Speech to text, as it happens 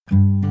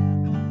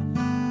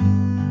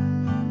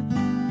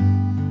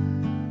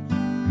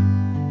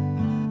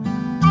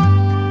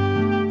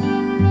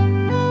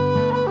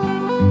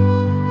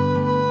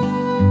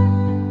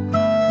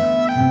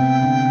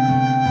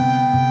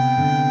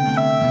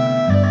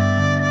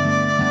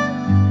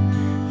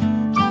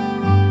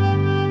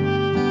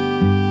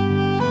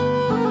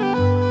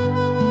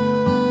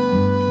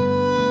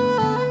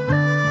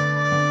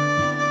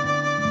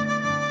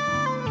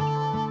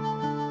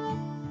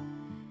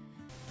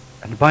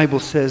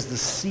Bible says the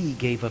sea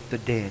gave up the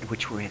dead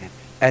which were in it,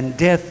 and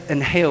death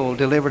and hell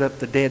delivered up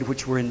the dead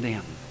which were in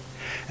them.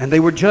 And they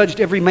were judged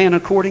every man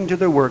according to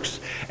their works,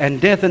 and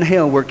death and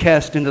hell were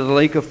cast into the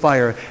lake of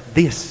fire.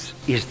 This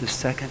is the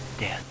second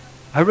death.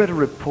 I read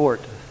a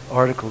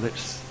article that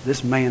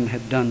this man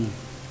had done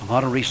a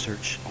lot of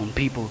research on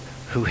people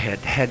who had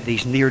had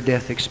these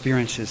near-death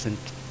experiences and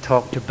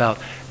talked about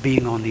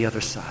being on the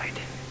other side.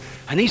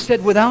 And he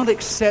said without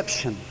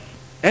exception,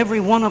 every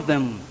one of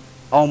them,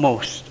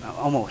 almost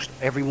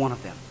every one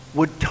of them,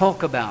 would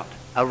talk about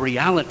a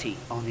reality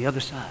on the other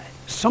side.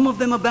 Some of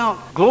them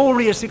about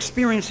glorious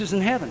experiences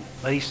in heaven.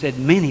 But he said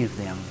many of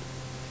them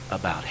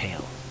about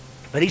hell.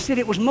 But he said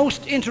it was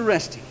most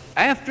interesting.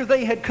 After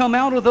they had come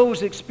out of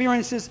those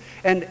experiences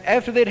and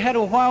after they'd had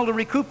a while to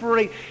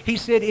recuperate, he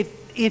said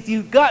if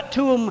you got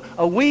to them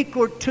a week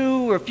or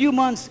two or a few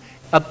months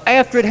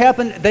after it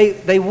happened,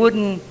 they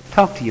wouldn't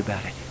talk to you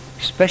about it,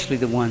 especially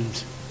the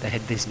ones that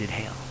had visited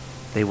hell.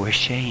 They were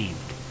ashamed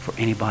for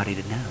anybody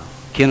to know.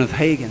 Kenneth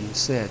Hagin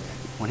said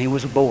when he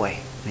was a boy,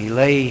 and he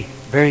lay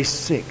very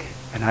sick,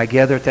 and I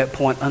gather at that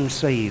point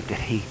unsaved, that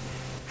he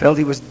felt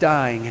he was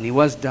dying, and he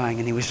was dying,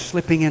 and he was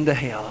slipping into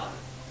hell.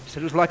 He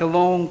said it was like a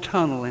long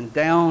tunnel, and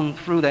down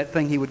through that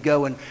thing he would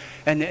go,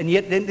 and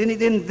yet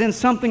then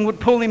something would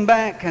pull him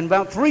back, and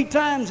about 3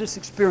 times this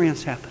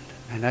experience happened.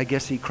 And I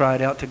guess he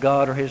cried out to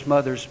God, or his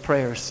mother's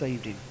prayer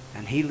saved him.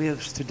 And he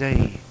lives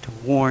today to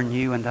warn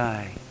you and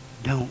I,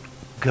 don't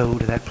go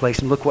to that place.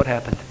 And look what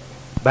happened.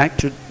 Back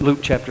to Luke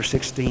chapter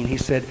 16, he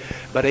said,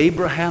 but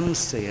Abraham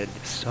said,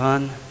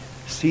 son,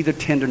 see the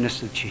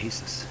tenderness of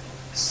Jesus.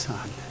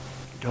 Son,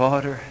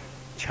 daughter,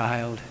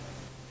 child.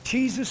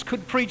 Jesus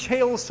could preach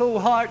hell so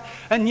hard,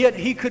 and yet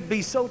he could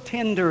be so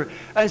tender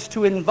as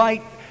to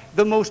invite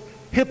the most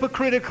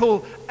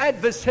hypocritical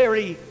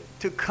adversary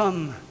to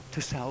come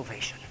to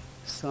salvation.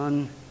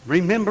 Son,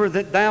 remember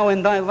that thou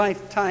in thy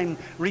lifetime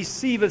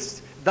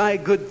receivest thy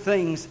good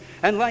things,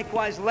 and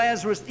likewise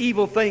Lazarus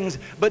evil things,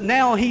 but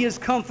now he is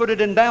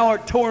comforted and thou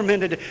art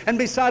tormented. And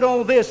beside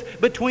all this,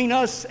 between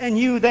us and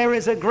you there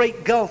is a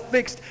great gulf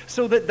fixed,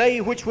 so that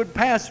they which would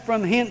pass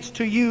from hence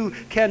to you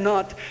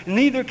cannot,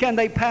 neither can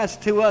they pass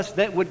to us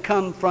that would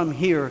come from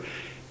here.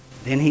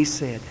 Then he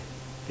said,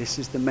 this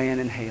is the man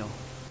in hell.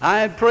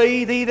 I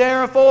pray thee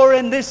therefore,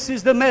 and this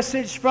is the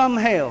message from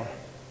hell,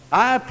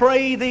 I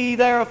pray thee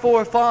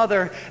therefore,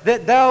 Father,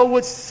 that thou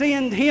wouldst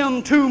send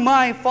him to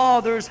my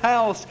father's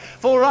house,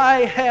 for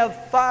I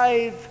have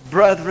 5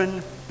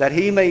 brethren, that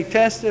he may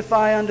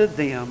testify unto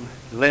them,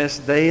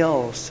 lest they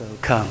also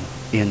come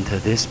into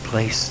this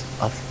place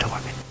of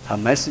torment. A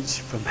message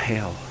from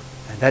hell.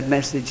 And that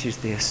message is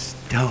this: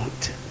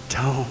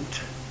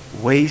 don't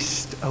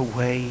waste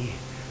away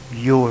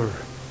your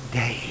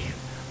day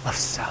of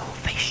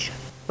salvation.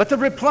 But the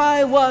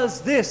reply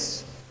was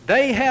this: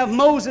 they have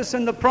Moses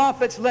and the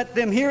prophets, let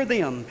them hear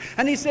them.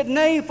 And he said,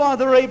 nay,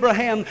 Father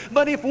Abraham,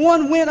 but if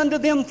one went unto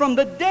them from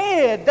the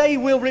dead, they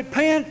will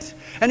repent.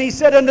 And he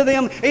said unto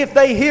them, if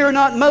they hear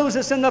not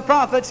Moses and the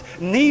prophets,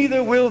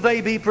 neither will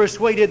they be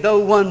persuaded, though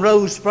one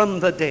rose from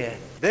the dead.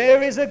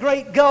 There is a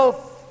great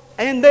gulf,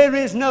 and there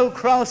is no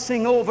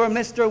crossing over,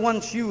 mister,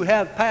 once you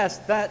have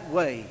passed that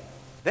way.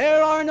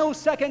 There are no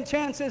second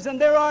chances, and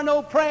there are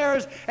no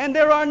prayers, and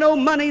there are no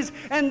monies,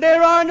 and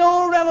there are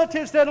no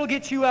relatives that'll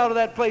get you out of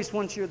that place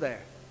once you're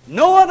there.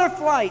 No other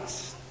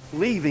flights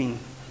leaving,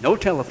 no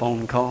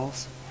telephone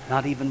calls,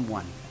 not even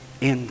one.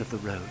 End of the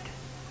road.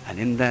 And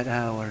in that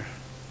hour,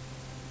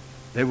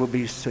 there will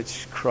be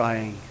such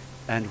crying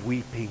and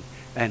weeping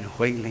and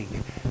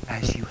wailing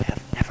as you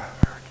have never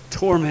heard.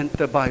 Torment,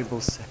 the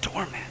Bible says.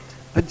 Torment.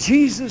 But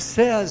Jesus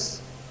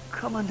says,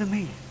 come unto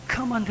me.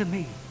 Come unto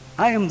me.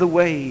 I am the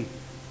way,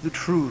 the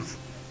truth,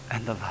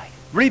 and the life.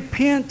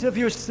 Repent of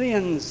your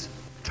sins.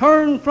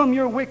 Turn from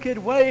your wicked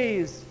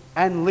ways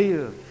and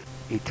live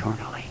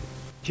eternally.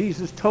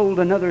 Jesus told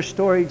another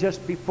story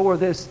just before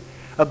this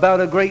about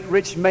a great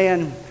rich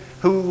man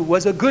who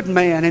was a good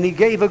man, and he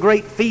gave a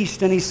great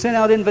feast, and he sent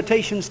out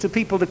invitations to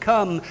people to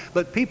come.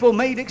 But people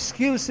made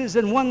excuses,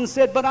 and one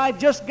said, but I've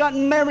just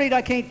gotten married,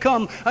 I can't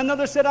come.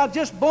 Another said, I've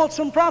just bought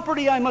some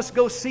property, I must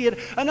go see it.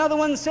 Another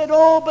one said,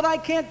 oh, but I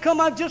can't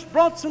come, I've just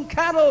brought some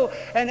cattle.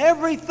 And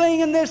everything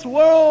in this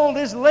world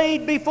is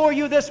laid before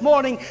you this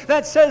morning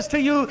that says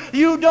to you,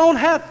 you don't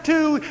have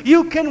to,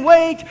 you can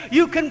wait,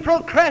 you can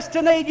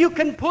procrastinate, you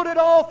can put it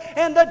off.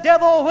 And the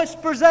devil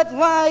whispers that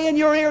lie in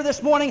your ear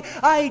this morning.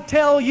 I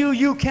tell you,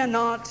 you cannot.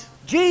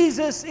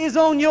 Jesus is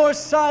on your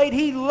side.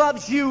 He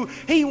loves you.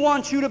 He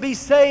wants you to be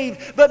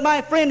saved. But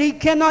my friend, He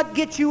cannot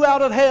get you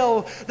out of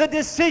hell. The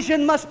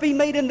decision must be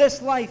made in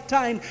this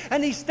lifetime.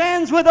 And He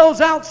stands with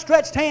those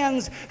outstretched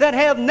hands that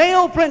have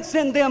nail prints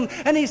in them.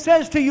 And He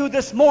says to you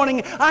this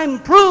morning, I'm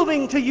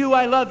proving to you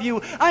I love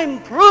you. I'm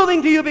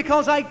proving to you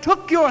because I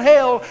took your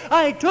hell.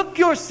 I took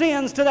your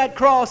sins to that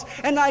cross.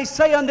 And I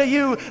say unto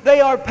you,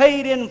 they are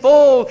paid in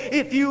full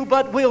if you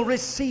but will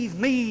receive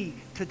me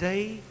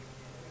today.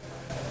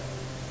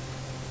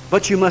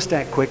 But you must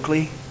act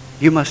quickly.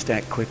 You must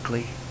act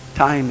quickly.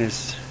 Time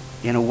is,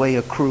 in a way,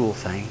 a cruel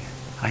thing.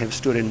 I have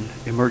stood in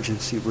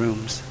emergency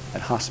rooms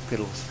at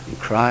hospitals and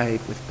cried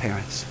with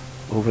parents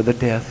over the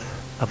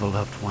death of a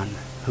loved one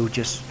who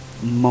just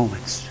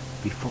moments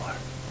before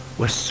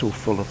was so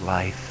full of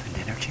life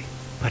and energy.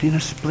 But in a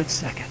split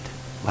second,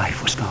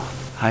 life was gone.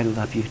 I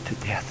love you to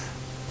death.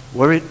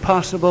 Were it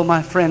possible,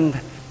 my friend,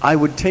 I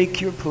would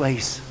take your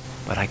place,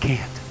 but I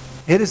can't.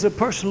 It is a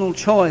personal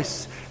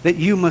choice that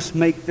you must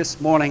make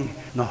this morning.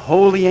 The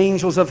holy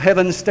angels of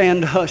heaven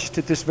stand hushed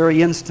at this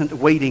very instant,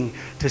 waiting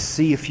to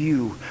see if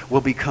you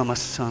will become a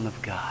son of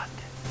God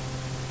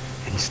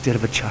instead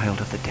of a child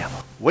of the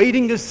devil.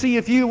 Waiting to see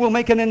if you will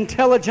make an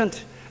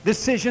intelligent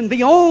decision,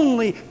 the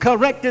only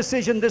correct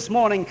decision this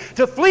morning,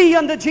 to flee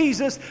unto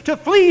Jesus, to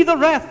flee the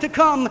wrath to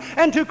come,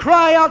 and to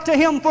cry out to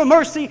Him for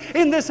mercy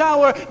in this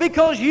hour,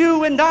 because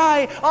you and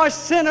I are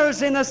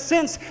sinners in a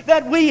sense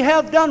that we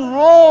have done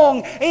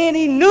wrong, and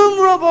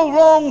innumerable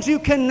wrongs. You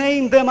can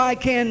name them, I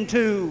can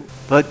too.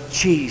 But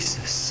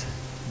Jesus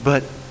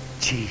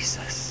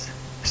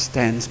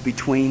stands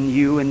between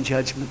you and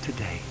judgment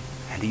today,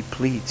 and He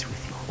pleads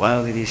with you,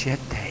 while it is yet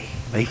day,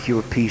 make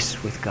your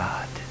peace with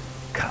God.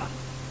 Come.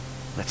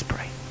 Let's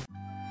pray.